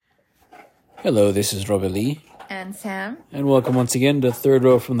Hello, this is Robert Lee. And Sam. And welcome once again to Third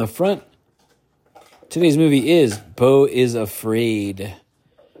Row from the Front. Today's movie is Beau Is Afraid.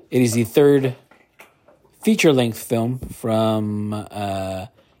 It is the third feature-length film from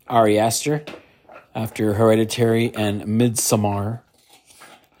Ari Aster after Hereditary and Midsommar.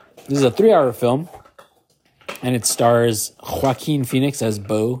 This is a 3-hour film, and it stars Joaquin Phoenix as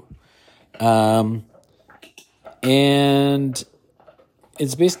Beau. And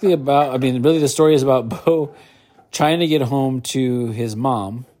it's basically about, really the story is about Beau trying to get home to his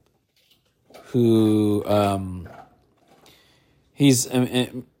mom, who he's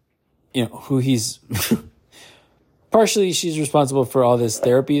partially she's responsible for all this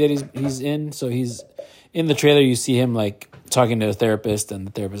therapy that he's in. So he's in the trailer, you see him like talking to a therapist, and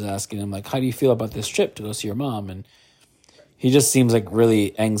the therapist asking him like, how do you feel about this trip to go see your mom? And he just seems like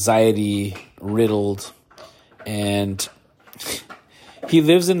really anxiety riddled, and he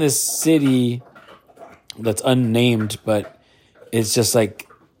lives in this city that's unnamed, but it's just like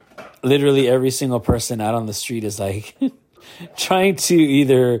literally every single person out on the street is like trying to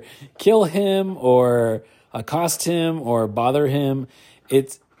either kill him or accost him or bother him.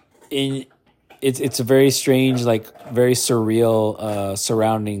 It's a very strange, like very surreal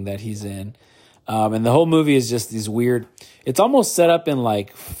surrounding that he's in. And the whole movie is just these weird, it's almost set up in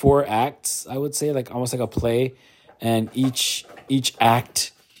like 4 acts, I would say, like almost like a play. And each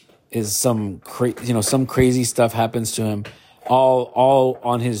act is some crazy stuff happens to him, all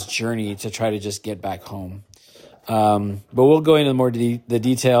on his journey to try to just get back home. But we'll go into more the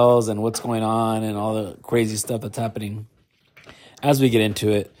details and what's going on and all the crazy stuff that's happening as we get into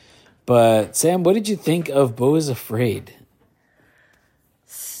it. But Sam, what did you think of Beau Is Afraid?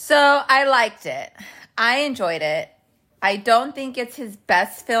 So I liked it. I enjoyed it. I don't think it's his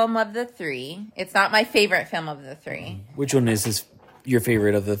best film of the 3. It's not my favorite film of the 3. Which one is your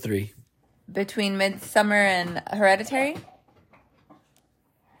favorite of the 3? Between Midsommar and Hereditary?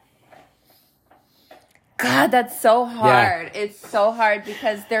 God, that's so hard. Yeah. It's so hard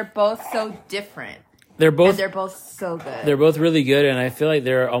because they're both so different. They're both so good. They're both really good, and I feel like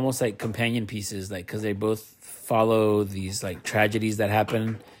they're almost like companion pieces, like because they both follow these like tragedies that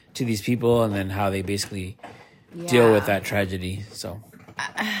happen to these people, and then how they basically deal with that tragedy. So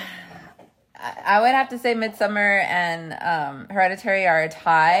I would have to say Midsommar and Hereditary are a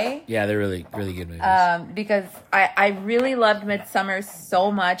tie. Yeah, they're really, really good movies. Because I really loved Midsommar so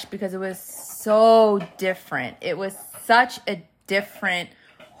much because it was so different. It was such a different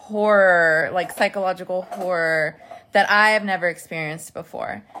horror, like psychological horror that I have never experienced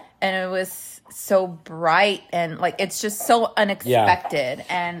before. And it was so bright and like it's just so unexpected. Yeah.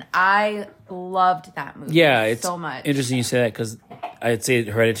 And I loved that movie it's so much. Interesting you say that because I'd say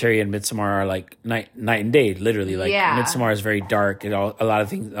Hereditary and Midsommar are like night and day, literally. Like Midsommar is very dark. A lot of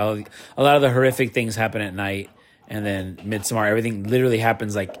the horrific things happen at night, and then Midsommar, everything literally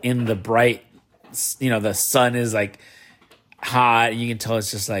happens like in the bright. The sun is like hot. You can tell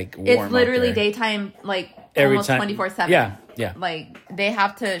it's just like warm. It's literally daytime, like every almost 24/7. Yeah. Like they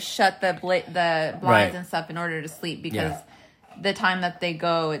have to shut the blinds and stuff in order to sleep because the time that they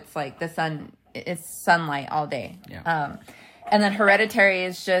go, it's like it's sunlight all day. Yeah. And then Hereditary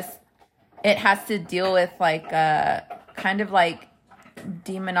is just, it has to deal with like kind of like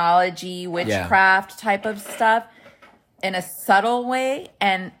demonology, witchcraft type of stuff in a subtle way,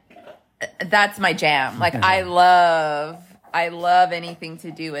 and that's my jam. Like I love anything to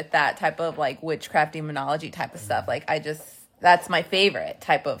do with that type of like witchcraft, demonology type of stuff. Like that's my favorite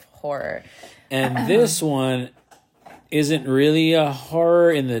type of horror. And this one isn't really a horror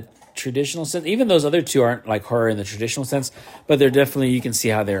in the traditional sense. Even those other two aren't like horror in the traditional sense, but they're definitely, you can see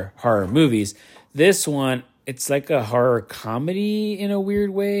how they're horror movies. This one, it's like a horror comedy in a weird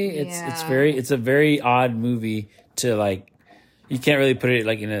way. It's a very odd movie to like, you can't really put it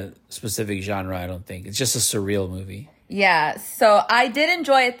like in a specific genre, I don't think. It's just a surreal movie. Yeah, so I did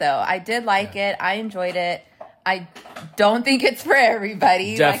enjoy it though. I did like it. I enjoyed it. I don't think it's for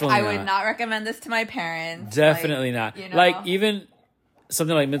everybody. Definitely I would not recommend this to my parents. Definitely not. Like even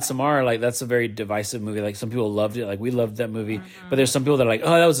something like Midsommar, like that's a very divisive movie. Like some people loved it. Like we loved that movie. Mm-hmm. But there's some people that are like,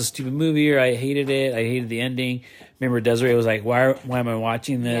 oh, that was a stupid movie, or I hated it. I hated the ending. Remember Desiree was like, why am I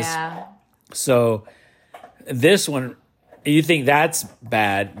watching this? Yeah. So this one, you think that's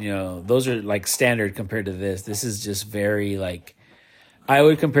bad, those are like standard compared to this. This is just very like, I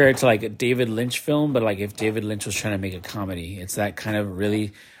would compare it to like a David Lynch film, but like if David Lynch was trying to make a comedy, it's that kind of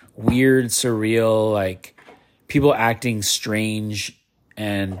really weird, surreal, like people acting strange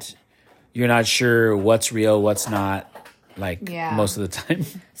and you're not sure what's real, what's not, like most of the time.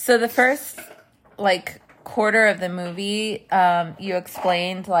 So the first like quarter of the movie, you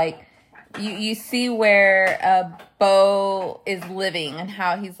explained like you see where Beau is living and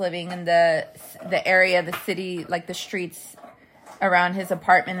how he's living in the area, the city, like the streets around his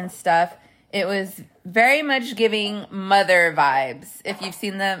apartment and stuff. It was very much giving Mother vibes, if you've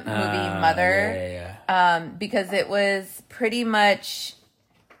seen the movie Mother. Because it was pretty much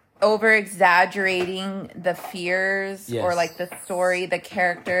over-exaggerating the fears or, like, the story, the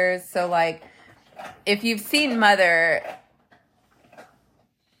characters. So, like, if you've seen Mother,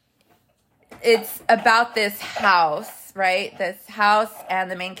 it's about this house, right? This house, and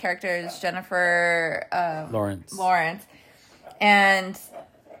the main character is Jennifer Lawrence. And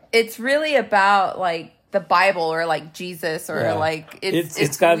it's really about, like, the Bible or, like, Jesus or, like,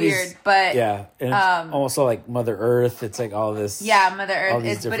 it's got weird. These, but, and it's also, like, Mother Earth. It's, like, all this. Yeah, Mother Earth.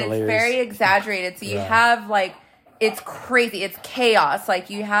 But it's layers. Very exaggerated. So you have, like, it's crazy. It's chaos. Like,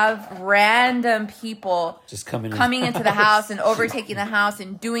 you have random people just coming into the house and overtaking the house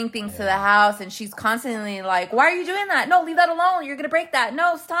and doing things to the house. And she's constantly like, why are you doing that? No, leave that alone. You're going to break that.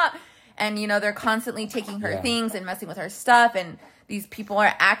 No, stop. And, you know, they're constantly taking her things and messing with her stuff. And these people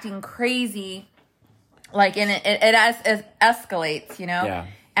are acting crazy. Like, and it escalates, you know? Yeah.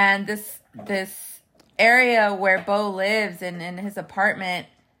 And this area where Beau lives in his apartment,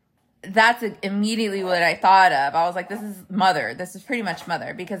 that's immediately what I thought of. I was like, this is Mother. This is pretty much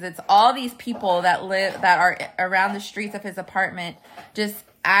Mother, because it's all these people that are around the streets of his apartment just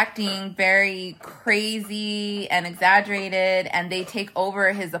acting very crazy and exaggerated, and they take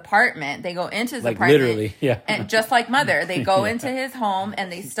over his apartment. They go into his apartment. Literally, and just like Mother, they go into his home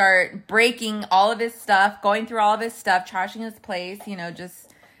and they start breaking all of his stuff, going through all of his stuff, trashing his place, you know,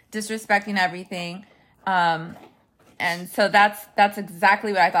 just disrespecting everything. And so that's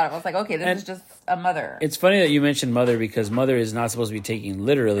exactly what I thought of. I was like, okay, this is just a Mother. It's funny that you mentioned Mother, because Mother is not supposed to be taken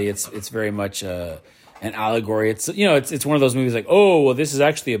literally. It's very much an allegory. It's, you know, it's one of those movies like, oh, well, this is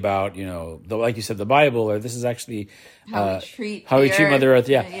actually about, you know, like you said, the Bible, or this is actually how we treat Mother Earth.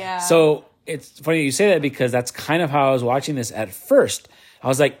 Yeah. So it's funny you say that, because that's kind of how I was watching this at first. I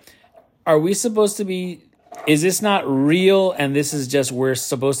was like, are we supposed to be? Is this not real? And this is just, we're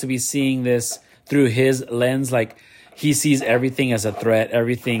supposed to be seeing this through his lens, like. He sees everything as a threat.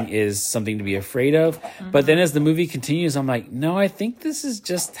 Everything is something to be afraid of. Mm-hmm. But then as the movie continues, I'm like, no, I think this is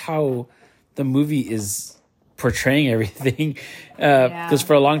just how the movie is portraying everything. Because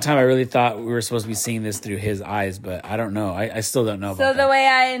for a long time, I really thought we were supposed to be seeing this through his eyes. But I don't know. I still don't know about that. So the way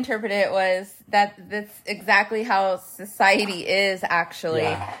I interpret it was that that's exactly how society is, actually.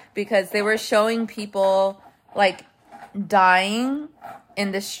 Yeah. Because they were showing people, like, dying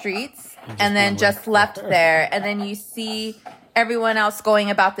in the streets and then just left there. And then you see everyone else going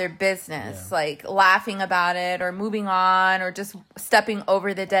about their business, like laughing about it or moving on or just stepping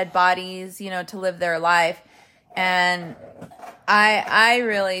over the dead bodies, you know, to live their life. And I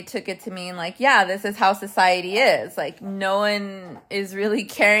really took it to mean like, yeah, this is how society is. Like, no one is really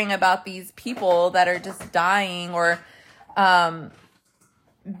caring about these people that are just dying or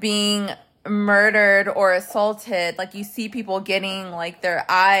being murdered or assaulted. Like, you see people getting like their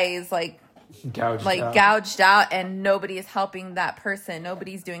eyes gouged out, and nobody is helping that person.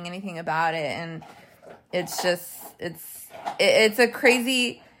 Nobody's doing anything about it. And it's just it's a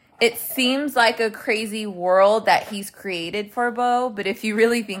crazy, it seems like a crazy world that he's created for Beau, but if you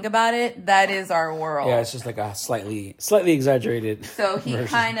really think about it, that is our world. Yeah, it's just like a slightly exaggerated. So he version.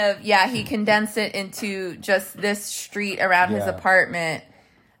 Kind of he condensed it into just this street around his apartment.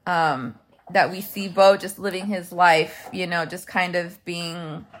 That we see Beau just living his life, you know, just kind of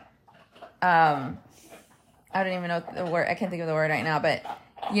being, I don't even know the word. I can't think of the word right now, but,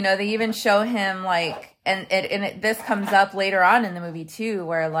 you know, they even show him like, and this comes up later on in the movie too,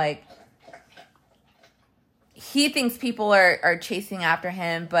 where like, he thinks people are chasing after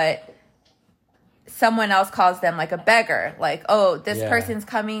him, but someone else calls them like a beggar. Like, oh, this person's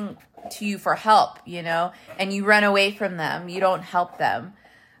coming to you for help, you know, and you run away from them. You don't help them.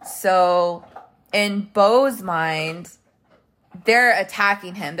 So in Beau's mind, they're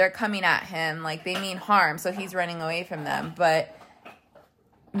attacking him. They're coming at him like they mean harm. So he's running away from them. But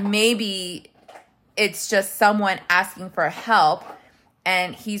maybe it's just someone asking for help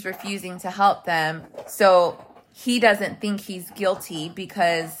and he's refusing to help them. So he doesn't think he's guilty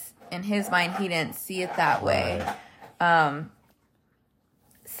because in his mind, he didn't see it that way.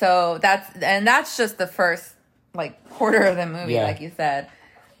 So that's just the first like quarter of the movie, like you said.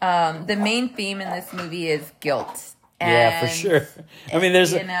 The main theme in this movie is guilt. And, for sure. I mean,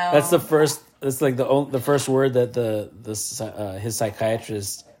 that's the first. That's like the first word that his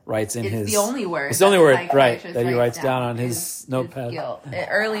psychiatrist writes in his. It's the only word. It's the only word, right? That he writes down on his notepad. Guilt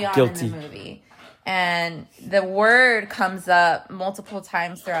early on in the movie, And the word comes up multiple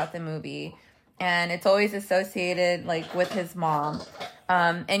times throughout the movie. And it's always associated, like, with his mom.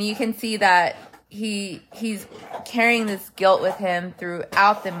 And you can see that he's carrying this guilt with him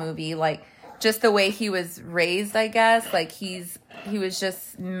throughout the movie. Like, just the way he was raised, I guess. Like, he was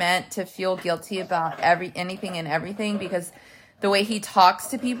just meant to feel guilty about anything and everything, because the way he talks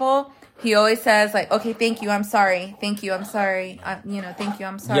to people, he always says, like, okay, thank you, I'm sorry. Thank you, I'm sorry. Thank you,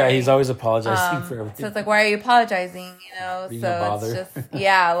 I'm sorry. Yeah, he's always apologizing for everything. So it's like, why are you apologizing? Being So it's just,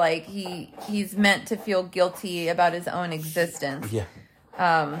 like, he's meant to feel guilty about his own existence. Yeah.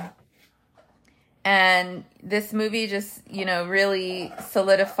 And this movie just, really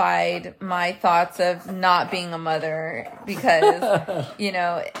solidified my thoughts of not being a mother, because,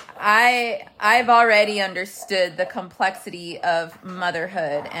 I've already understood the complexity of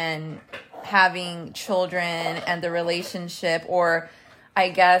motherhood and having children and the relationship, or I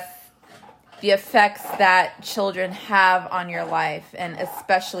guess the effects that children have on your life, and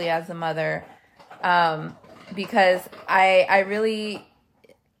especially as a mother, because I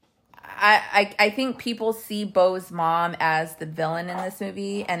think people see Beau's mom as the villain in this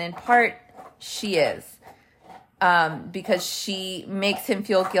movie, and in part, she is. Because she makes him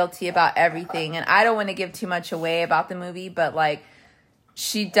feel guilty about everything. And I don't want to give too much away about the movie, but, like,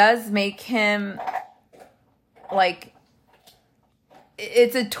 she does make him, like,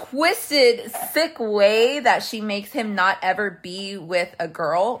 it's a twisted, sick way that she makes him not ever be with a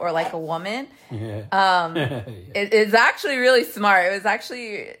girl or, like, a woman. Yeah. It's actually really smart. It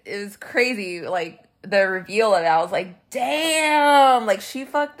was crazy, like, the reveal of it. I was like, damn, like, she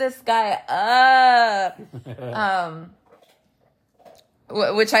fucked this guy up.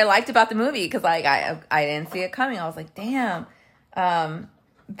 Which I liked about the movie, because, like, I didn't see it coming. I was like, damn.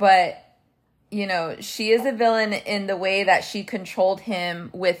 But, she is a villain in the way that she controlled him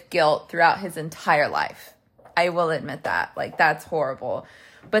with guilt throughout his entire life. I will admit that. Like, that's horrible.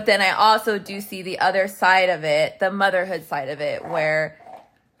 But then I also do see the other side of it, the motherhood side of it, where,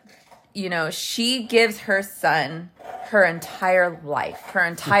 she gives her son her entire life, her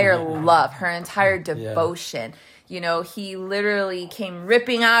entire love, her entire devotion. Yeah. He literally came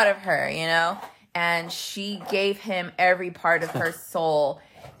ripping out of her, and she gave him every part of her soul.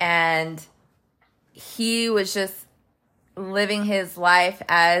 And he was just living his life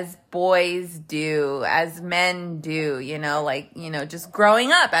as boys do, as men do, just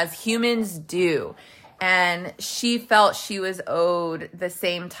growing up as humans do. And she felt she was owed the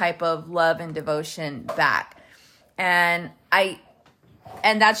same type of love and devotion back. And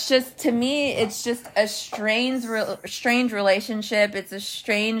that's just, to me, it's just a strange relationship. It's a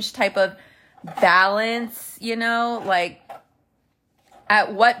strange type of balance, like,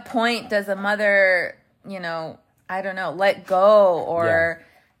 at what point does a mother, I don't know, let go, or,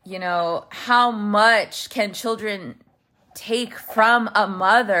 how much can children take from a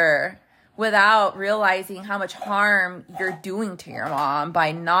mother without realizing how much harm you're doing to your mom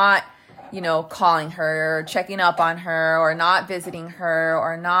by not, calling her or checking up on her, or not visiting her,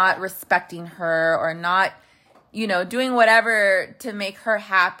 or not respecting her, or not, doing whatever to make her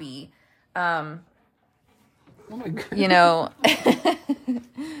happy. Oh my God.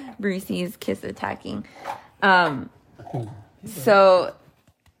 Brucey's kiss attacking. So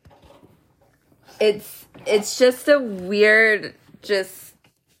it's just a weird,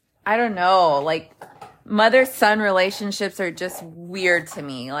 I don't know, like, mother-son relationships are just weird to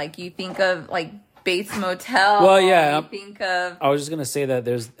me. Like, you think of, like, Bates Motel. Well, yeah. I was just going to say that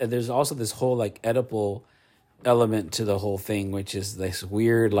there's also this whole, like, Oedipal element to the whole thing, which is this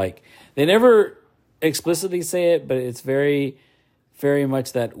weird, like, they never explicitly say it, but it's very, very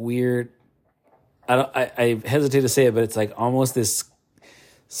much that weird, I hesitate to say it, but it's like almost this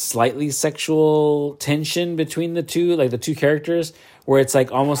slightly sexual tension between the two, like the two characters, where it's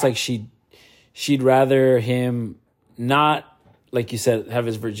like almost like she'd rather him not, like you said, have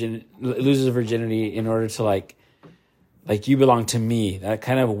his lose his virginity in order to like you belong to me. That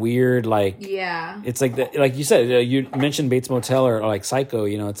kind of weird, like, yeah, it's like that, like you said, you mentioned Bates Motel or like Psycho,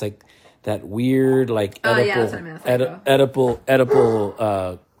 it's like that weird, like, Oedipal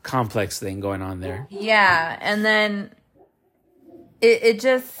complex thing going on there. Yeah, and then it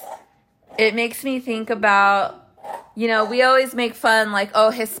makes me think about, we always make fun, like, oh,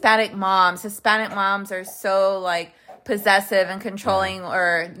 Hispanic moms are so, like, possessive and controlling,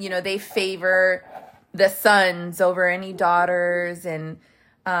 or, they favor the sons over any daughters, and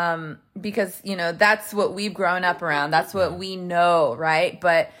because, that's what we've grown up around. That's what we know, right?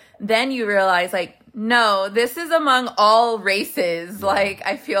 But then you realize, like, no, this is among all races. Like,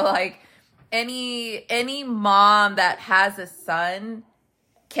 I feel like any mom that has a son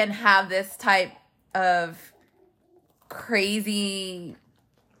can have this type of crazy,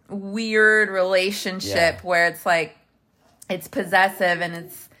 weird relationship where it's like, it's possessive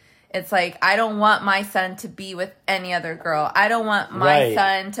and it's like, I don't want my son to be with any other girl. I don't want my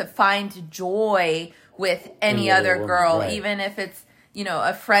son to find joy with any other girl, even if it's, you know,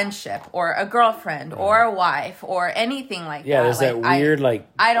 a friendship or a girlfriend or a wife or anything like that. Yeah, there's like, that weird,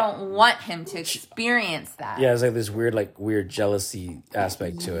 I don't want him to experience that. Yeah, it's like this weird jealousy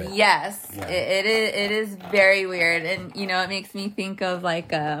aspect to it. Yes, it is very weird. And, you know, it makes me think of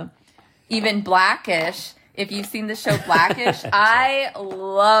like even Blackish. If you've seen the show Blackish, I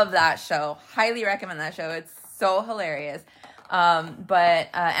love that show. Highly recommend that show. It's so hilarious. But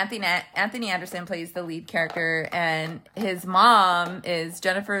Anthony Anderson plays the lead character, and his mom is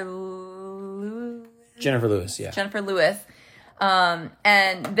Jennifer Lewis. Jennifer Lewis.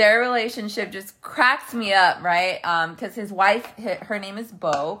 And their relationship just cracks me up, right? Because his wife, her name is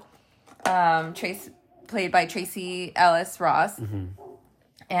Beau, played by Tracy Ellis Ross. Mm-hmm.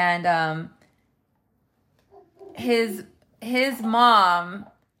 And his mom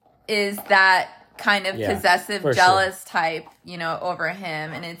is that kind of possessive, jealous type, you know, over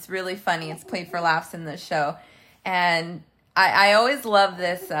him. And it's really funny. It's played for laughs in the show. And I always love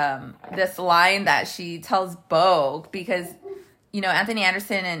this line that she tells Beau, because, you know, Anthony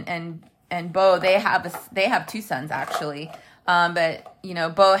Anderson and Beau, they have two sons actually. But, you know,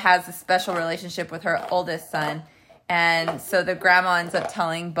 Beau has a special relationship with her oldest son. And so the grandma ends up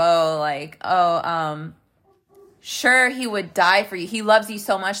telling Beau, like, sure, he would die for you. He loves you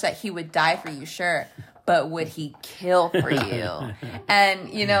so much that he would die for you, sure. But would he kill for you?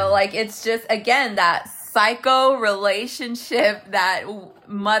 And, you know, like, it's just, again, that psycho relationship that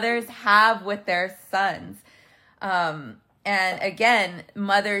mothers have with their sons. And again,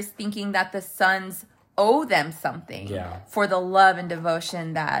 mothers thinking that the sons owe them something for the love and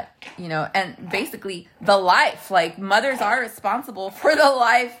devotion that, you know, and basically the life. Like, mothers are responsible for the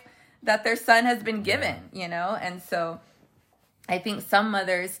life that their son has been given, you know? And so I think some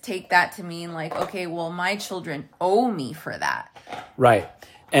mothers take that to mean like, okay, well, my children owe me for that. Right.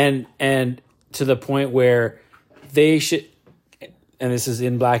 And to the point where they should, and this is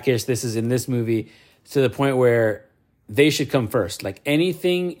in Blackish, this is in this movie, to the point where they should come first. Like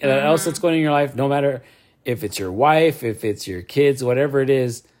anything else that's going on in your life, no matter if it's your wife, if it's your kids, whatever it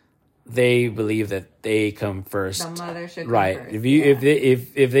is, they believe that they come first. The mother should come right. first.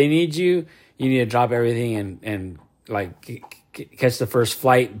 If they need you, you need to drop everything and like catch the first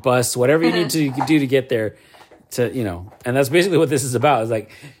flight, bus, whatever you need to do to get there. To, you know, and that's basically what this is about. Is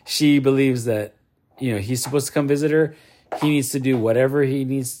like she believes that, you know, he's supposed to come visit her. He needs to do whatever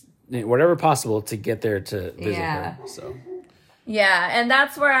possible to get there to visit her. So. Yeah, and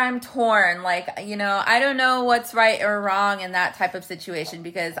that's where I'm torn. Like, you know, I don't know what's right or wrong in that type of situation,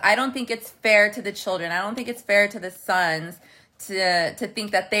 because I don't think it's fair to the children. I don't think it's fair to the sons to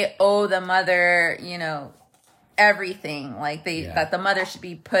think that they owe the mother, you know, everything. Like that the mother should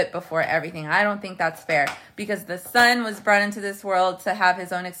be put before everything. I don't think that's fair, because the son was brought into this world to have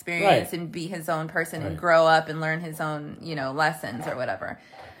his own experience and be his own person and grow up and learn his own, you know, lessons or whatever.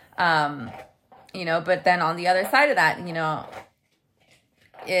 You know, but then on the other side of that, you know,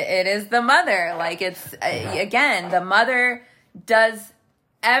 it is the mother. Like, it's, again, the mother does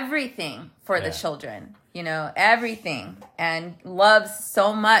everything for the children, you know, everything, and loves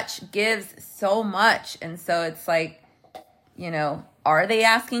so much, gives so much. And so it's like, you know, are they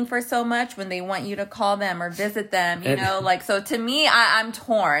asking for so much when they want you to call them or visit them, you know? Like, so to me, I'm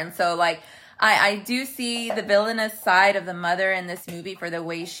torn. So, like, I do see the villainous side of the mother in this movie for the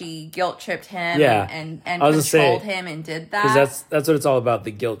way she guilt tripped him and controlled him and did that. Because that's what it's all about,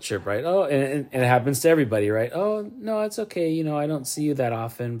 the guilt trip, right? Oh, and it happens to everybody, right? Oh, no, it's okay. You know, I don't see you that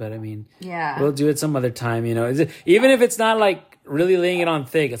often, but I mean, we'll do it some other time, you know. Even if it's not like really laying it on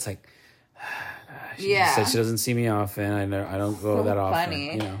thick, it's like, she said she doesn't see me often. I don't go that often.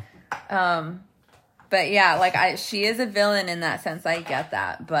 Funny. You know. But yeah, like she is a villain in that sense. I get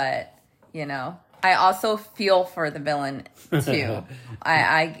that, but you know, I also feel for the villain too.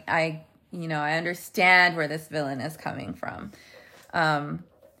 I you know, I understand where this villain is coming from.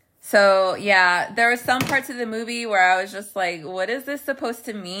 So yeah, there were some parts of the movie where I was just like, what is this supposed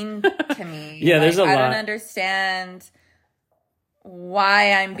to mean to me? There's a lot. I don't understand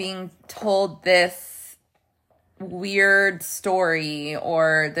why I'm being told this weird story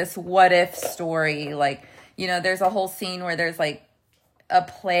or this what if story. Like, you know, there's a whole scene where there's like a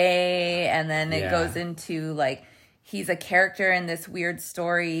play, and then it goes into like he's a character in this weird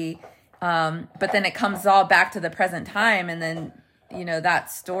story, but then it comes all back to the present time, and then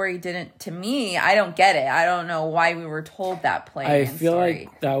that story didn't, to me, I don't get it. I don't know why we were told that play. I feel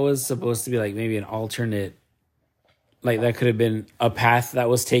like that was supposed to be like maybe an alternate, like that could have been a path that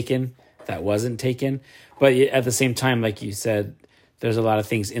was taken that wasn't taken. But at the same time, like you said, there's a lot of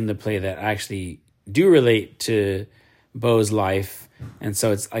things in the play that actually do relate to Beau's life. And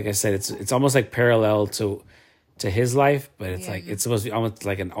so it's, like I said, it's almost like parallel to his life, but it's like, it's supposed to be almost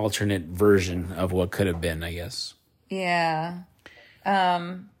like an alternate version of what could have been, I guess. Yeah.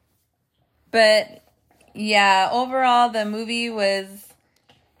 But yeah, overall the movie was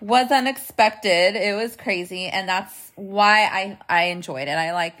unexpected. It was crazy, and that's why I enjoyed it.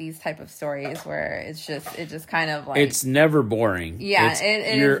 I like these type of stories where it just kind of like, it's never boring. Yeah,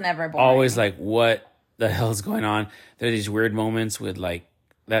 it is never boring. Always like, what the hell is going on? There are these weird moments with like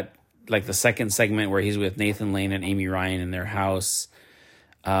that, like the second segment where he's with Nathan Lane and Amy Ryan in their house.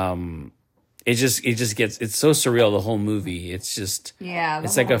 It just gets, it's so surreal, the whole movie. It's just,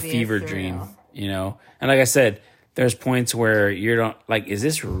 it's like a fever dream, And like I said, there's points where you don't like, is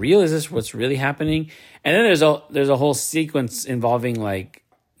this real? Is this what's really happening? And then there's a whole sequence involving like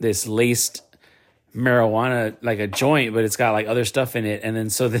this laced marijuana, like a joint, but it's got like other stuff in it. And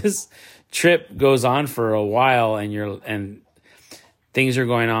then so this trip goes on for a while, and things are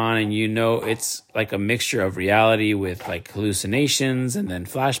going on, and it's like a mixture of reality with like hallucinations and then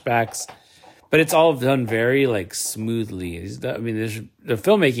flashbacks. But it's all done very like smoothly. I mean, the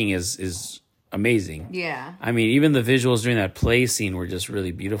filmmaking is amazing. Yeah. I mean, even the visuals during that play scene were just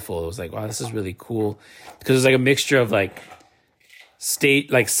really beautiful. It was like, wow, this is really cool, because it's like a mixture of like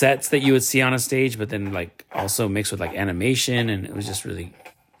like sets that you would see on a stage, but then like also mixed with like animation, and it was just really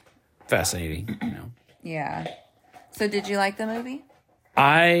fascinating. Yeah. So did you like the movie?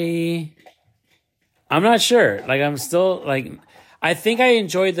 I'm not sure. Like, I'm still like, I think I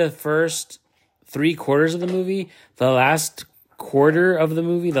enjoyed the first 3/4 of the movie. The last quarter of the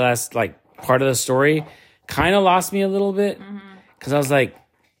movie, the last like part of the story, kind of lost me a little bit, because I was like,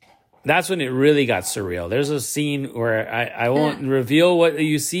 that's when it really got surreal. There's a scene where I won't reveal what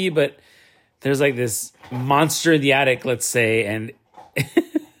you see, but there's like this monster in the attic, let's say, and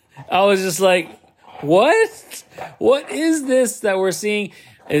I was just like, what is this that we're seeing?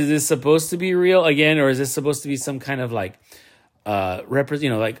 Is this supposed to be real again, or is this supposed to be some kind of like what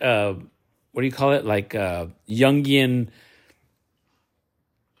do you call it? Like Jungian,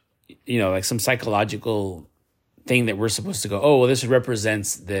 like some psychological thing that we're supposed to go, oh, well, this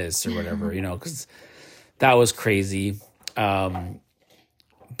represents this or whatever, because that was crazy. But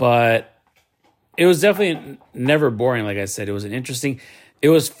it was definitely never boring. Like I said, it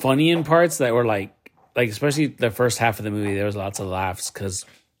was funny in parts that were like especially the first half of the movie, there was lots of laughs because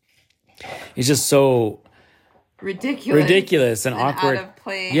it's just so ridiculous and awkward. Out of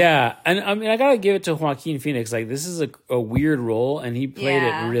place. Yeah. And I mean, I gotta give it to Joaquin Phoenix. Like, this is a weird role, and he played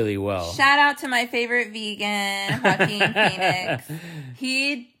it really well. Shout out to my favorite vegan, Joaquin Phoenix.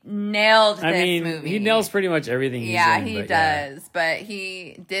 He nailed this movie. He nails pretty much everything he's in. He does. But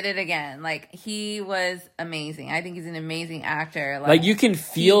he did it again. Like, he was amazing. I think he's an amazing actor. Like you can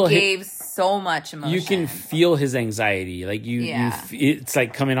feel he gave so much emotion. You can feel his anxiety. Like it's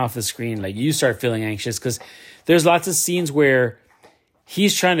like coming off the screen. Like, you start feeling anxious because there's lots of scenes where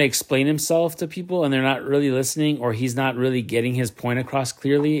he's trying to explain himself to people and they're not really listening, or he's not really getting his point across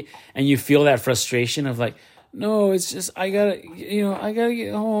clearly. And you feel that frustration of like, no, it's just, I gotta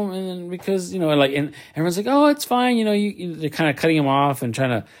get home. And then because, and everyone's like, oh, it's fine. They're kind of cutting him off and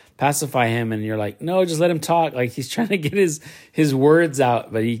trying to pacify him. And you're like, no, just let him talk. Like, he's trying to get his words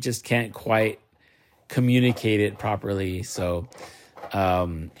out, but he just can't quite communicate it properly. So,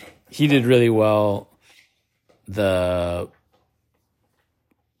 he did really well. The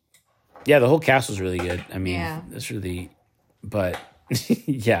whole cast was really good. I mean, it's really, but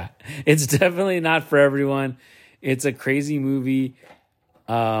yeah, it's definitely not for everyone. It's a crazy movie.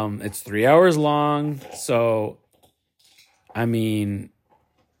 It's 3 hours long. So, I mean,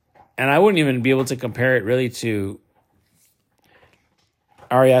 and I wouldn't even be able to compare it really to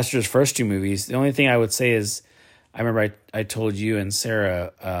Ari Aster's first two movies. The only thing I would say is, I remember I told you and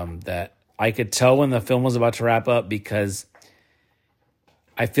Sarah that I could tell when the film was about to wrap up, because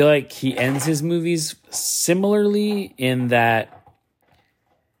I feel like he ends his movies similarly in that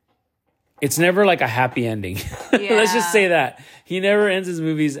it's never like a happy ending. Yeah. Let's just say that. He never ends his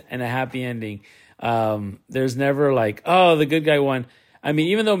movies in a happy ending. There's never like, oh, the good guy won. I mean,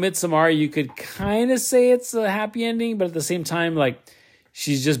 even though Midsommar, you could kind of say it's a happy ending, but at the same time, like,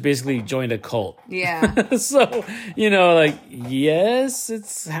 she's just basically joined a cult. Yeah. So, like, yes,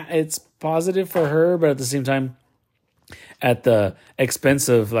 it's positive for her, but at the same time, at the expense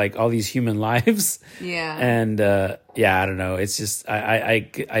of like all these human lives. Yeah. And I don't know. It's just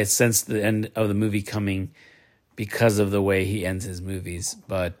I sense the end of the movie coming because of the way he ends his movies.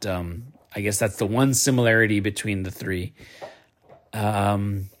 But I guess that's the one similarity between the three.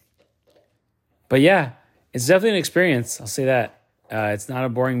 But yeah, it's definitely an experience. I'll say that. It's not a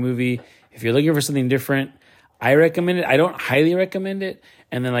boring movie. If you're looking for something different, I recommend it. I don't highly recommend it.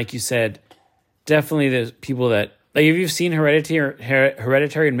 And then, like you said, definitely there's people that, like, if you've seen Hereditary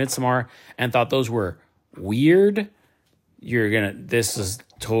and Midsommar and thought those were weird, this is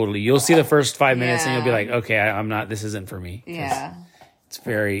totally, you'll see the first 5 minutes and you'll be like, okay, I'm not, this isn't for me. Yeah. It's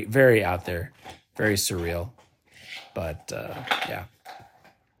very, very out there, very surreal. But, yeah.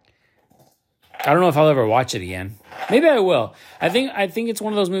 I don't know if I'll ever watch it again. Maybe I will. I think it's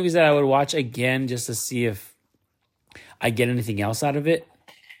one of those movies that I would watch again just to see if I get anything else out of it.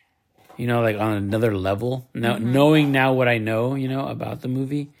 You know, like on another level. Now, knowing now what I know, you know, about the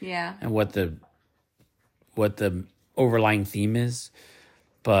movie. Yeah. And what the overlying theme is.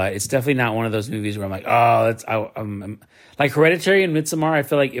 But it's definitely not one of those movies where I'm like, oh, I'm like Hereditary and Midsommar. I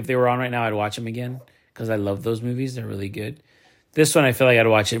feel like if they were on right now, I'd watch them again because I love those movies. They're really good. This one, I feel like I'd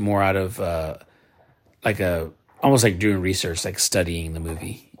watch it more out of almost like doing research, like studying the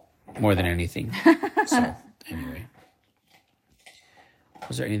movie more than anything. So anyway,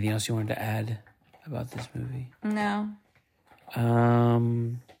 was there anything else you wanted to add about this movie? No.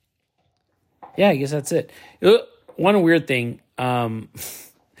 Yeah, I guess that's it. One weird thing.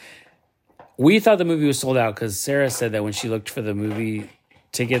 We thought the movie was sold out because Sarah said that when she looked for the movie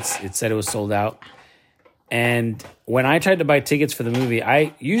tickets, it said it was sold out. And when I tried to buy tickets for the movie,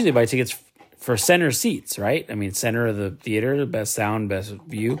 I usually buy tickets for center seats, right? I mean, center of the theater, the best sound, best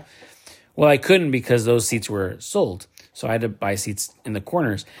view. Well, I couldn't because those seats were sold. So I had to buy seats in the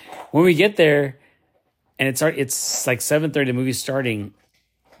corners. When we get there, and it's like 7:30, the movie's starting,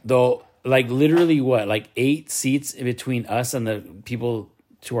 though, like literally what, like 8 seats in between us and the people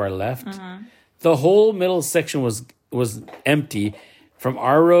to our left. The whole middle section was empty. From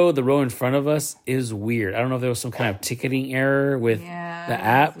our row, the row in front of us is weird. I don't know if there was some kind of ticketing error with the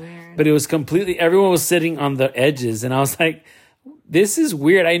app, but it was completely, everyone was sitting on the edges. And I was like, this is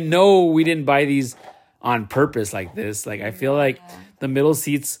weird. I know we didn't buy these on purpose like this. Like, I feel like the middle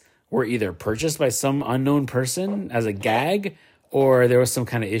seats were either purchased by some unknown person as a gag, or there was some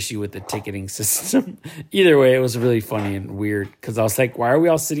kind of issue with the ticketing system. Either way, it was really funny and weird because I was like, why are we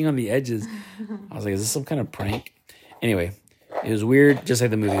all sitting on the edges? I was like, is this some kind of prank? Anyway, it was weird, just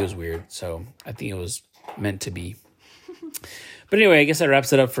like the movie was weird. So I think it was meant to be. But anyway, I guess that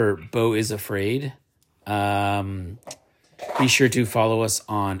wraps it up for Beau Is Afraid. Be sure to follow us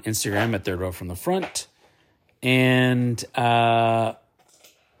on Instagram at Third Row From the Front. And,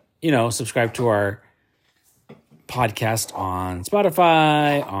 subscribe to our podcast on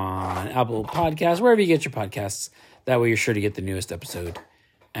Spotify, on Apple Podcasts, wherever you get your podcasts. That way you're sure to get the newest episode.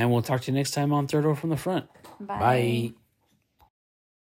 And we'll talk to you next time on Third Row From the Front. Bye. Bye.